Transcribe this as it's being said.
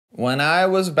When I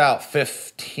was about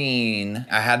 15,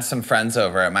 I had some friends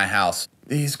over at my house.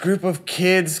 These group of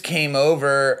kids came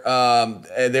over.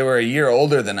 They were a year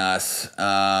older than us,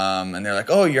 and they're like,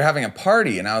 "Oh, you're having a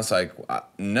party?" And I was like,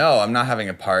 "No, I'm not having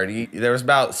a party." There was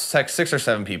about six or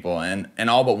seven people, and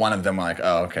all but one of them were like,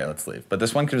 "Oh, okay, let's leave." But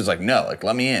this one kid was like, "No, like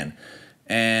let me in."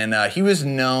 And he was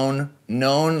known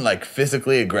like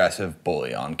physically aggressive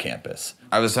bully on campus.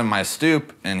 I was on my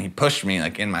stoop and he pushed me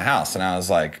like in my house, and I was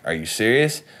like, "Are you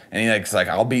serious?" And he's like,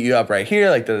 "I'll beat you up right here,"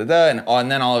 like da da da.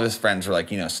 And then all of his friends were like,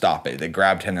 "Stop it." They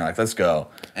grabbed him. They're like, "Let's go."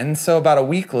 And so about a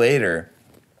week later,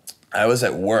 I was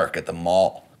at work at the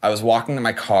mall. I was walking to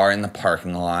my car in the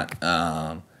parking lot,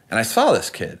 and I saw this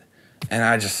kid, and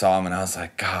I just saw him, and I was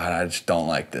like, "God, I just don't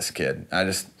like this kid.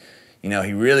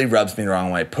 He really rubs me the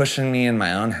wrong way, pushing me in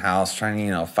my own house, trying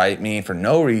to, fight me for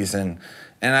no reason."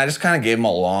 And I just kind of gave him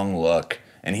a long look,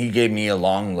 and he gave me a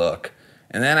long look.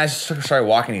 And then I just started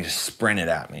walking, he just sprinted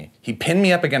at me. He pinned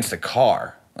me up against a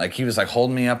car. Like, he was, like,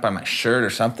 holding me up by my shirt or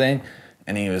something,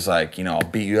 and he was like, "I'll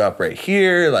beat you up right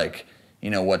here, like,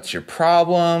 what's your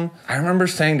problem?" I remember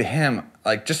saying to him,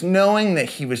 like, just knowing that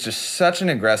he was just such an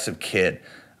aggressive kid,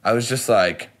 I was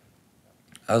like,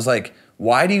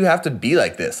 "Why do you have to be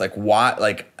like this? Like, why,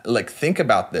 like think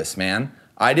about this, man.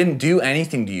 I didn't do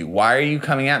anything to you. Why are you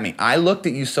coming at me? I looked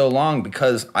at you so long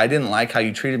because I didn't like how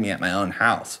you treated me at my own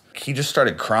house." He just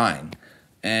started crying.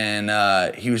 And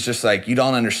he was just like, "You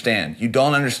don't understand. You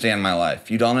don't understand my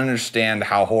life. You don't understand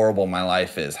how horrible my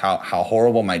life is, how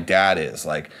horrible my dad is.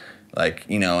 And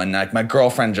like my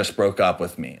girlfriend just broke up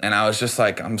with me." And I was just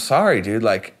like, "I'm sorry, dude.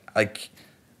 Like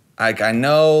I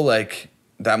know, like,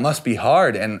 that must be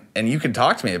hard, and you can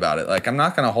talk to me about it. Like, I'm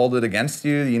not gonna hold it against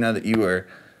you, that you were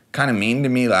kind of mean to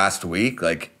me last week.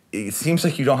 Like, it seems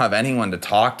like you don't have anyone to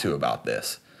talk to about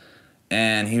this."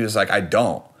 And he was like, "I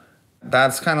don't."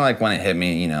 That's kind of like when it hit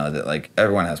me, that like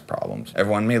everyone has problems.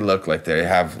 Everyone may look like they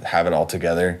have it all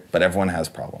together, but everyone has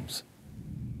problems.